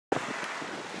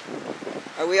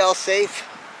Are we all safe?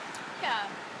 Yeah.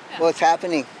 What's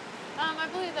happening? I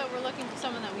believe that we're looking for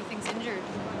someone that we think's injured.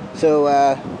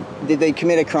 So, did they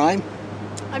commit a crime?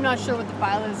 I'm not sure what the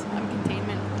file is. I'm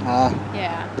containment.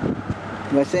 Yeah.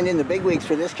 You must send in the bigwigs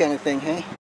for this kind of thing, hey?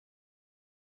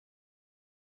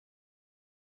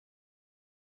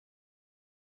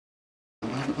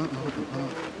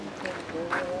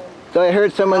 So I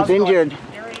heard someone's injured.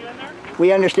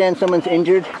 We understand someone's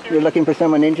injured. You're looking for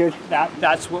someone injured?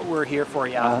 That's what we're here for,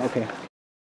 yeah. Okay.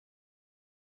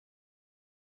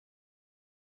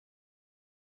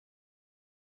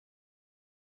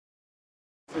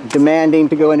 Demanding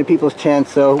to go into people's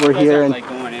tents, so we're here,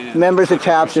 and members of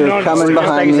TAPS are coming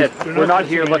behind me. We're not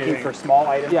here looking for small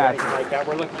items or anything like that.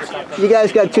 We're looking for something. You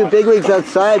guys got two bigwigs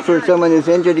outside for someone who's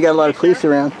injured. You got a lot of police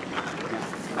around.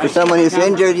 For someone who's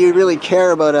injured, you really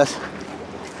care about us.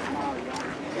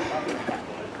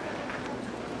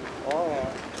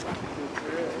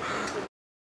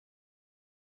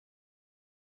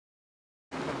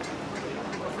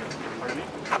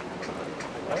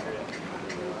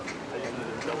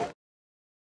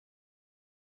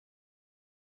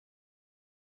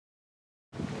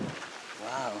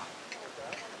 Wow.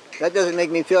 That doesn't make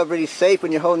me feel pretty safe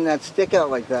when you're holding that stick out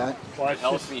like that. Well, it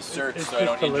helps me search so I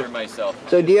don't injure myself.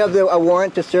 So do you have a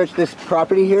warrant to search this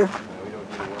property here? No,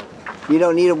 we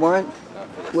don't need a warrant. You don't need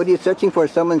a warrant? What are you searching for?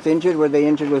 Someone's injured? Were they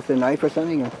injured with a knife or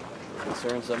something? Or?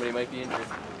 Concerned somebody might be injured.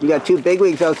 You got two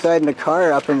bigwigs outside in the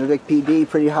car up in the VICPD,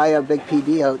 pretty high up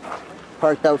VICPD out,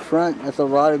 parked out front. That's a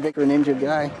lot of big for an injured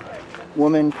guy.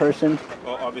 Woman, person.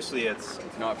 Well, obviously it's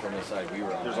not from the side we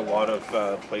were on. There's a lot of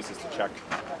places to check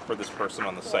for this person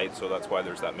on the site, so that's why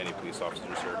there's that many police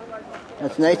officers here.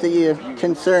 That's nice that you're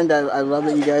concerned. I love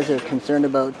that you guys are concerned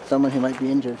about someone who might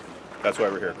be injured. That's why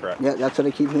we're here, correct? Yeah, that's what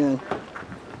I keep hearing.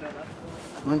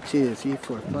 1, 2, 3,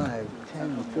 4, 5,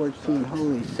 10, 14,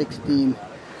 holy 16.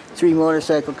 3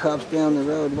 motorcycle cops down the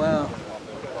road, wow.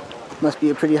 Must be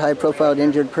a pretty high profile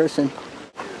injured person.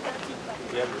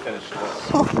 We haven't finished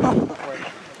this.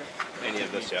 Any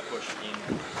of this yet.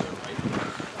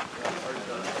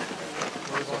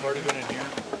 I've already been in here.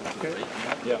 Okay.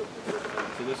 Yeah.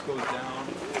 So this goes down.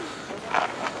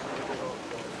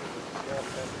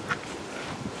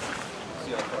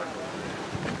 See how far.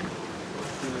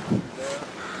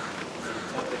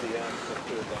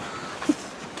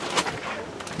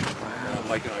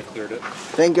 Mike and I cleared it.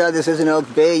 Thank God this isn't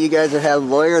Oak Bay. You guys would have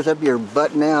lawyers up your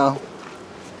butt now.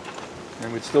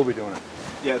 And we'd still be doing it.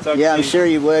 Yeah, it's actually, yeah, I'm sure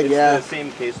you would, yeah. The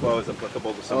same case law is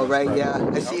applicable to some Oh, of right, yeah.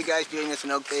 I see you guys doing this in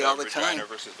Oak Bay all the time. Regina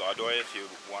versus Gaudoy, if you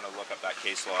want to look up that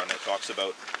case law, and it talks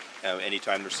about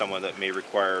anytime there's someone that may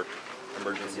require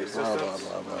emergency assistance. Blah, blah,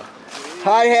 blah, blah.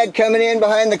 Hothead coming in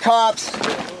behind the cops.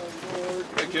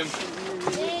 Hey, Kim.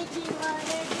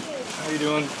 How you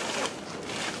doing?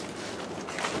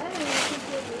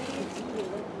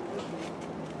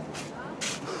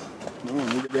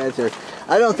 Man, you guys are...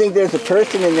 I don't think there's a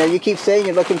person in there. You keep saying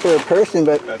you're looking for a person,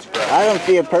 but I don't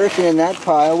see a person in that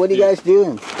pile. What are you guys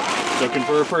doing? Looking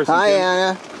for a person. Hi,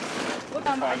 Anna.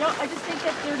 I just think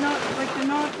that they're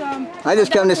not, I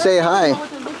just come to say hi.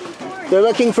 They're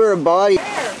looking for a body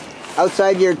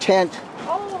outside your tent.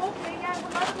 Oh, okay, yeah,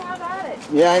 well, let them have at it.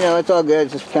 Yeah, I know, it's all good.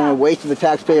 It's just kind of a waste of the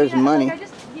taxpayers' money. Like, I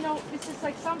just, you know, it's just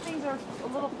like some things are a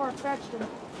little far-fetched. And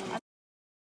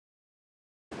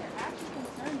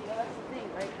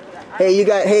Hey, you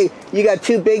got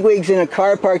two bigwigs in a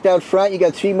car parked out front. You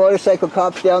got 3 motorcycle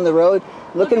cops down the road,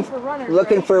 looking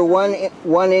for one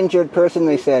injured person.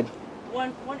 They said.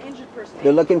 One injured person.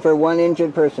 They're looking for one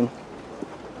injured person.